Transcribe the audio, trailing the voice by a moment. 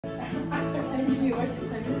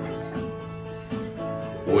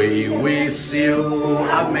We wish you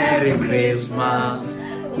a Merry Christmas.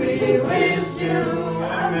 We wish you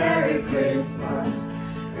a Merry Christmas.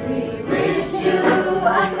 We wish you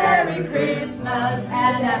a Merry Christmas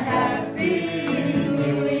and a Happy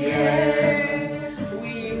New Year.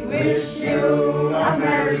 We wish you a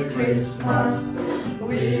Merry Christmas.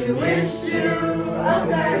 We wish you a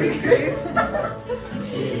Merry Christmas.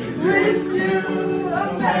 We wish you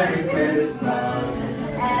a Merry Christmas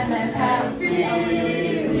and a Happy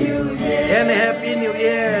New Year. And a Happy New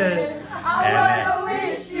Year. I wanna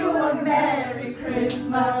wish you a Merry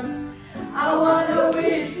Christmas. I wanna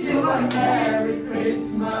wish you a Merry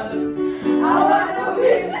Christmas. I wanna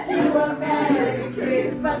wish you a Merry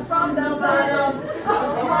Christmas from the bottom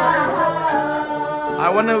of my heart. I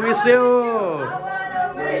wanna wish you. I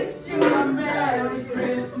wanna wish you a Merry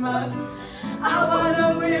Christmas. I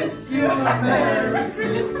wanna wish you a Merry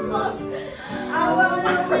Christmas. I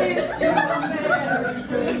wanna wish you a Merry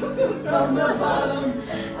Christmas from the bottom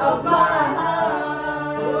of my heart.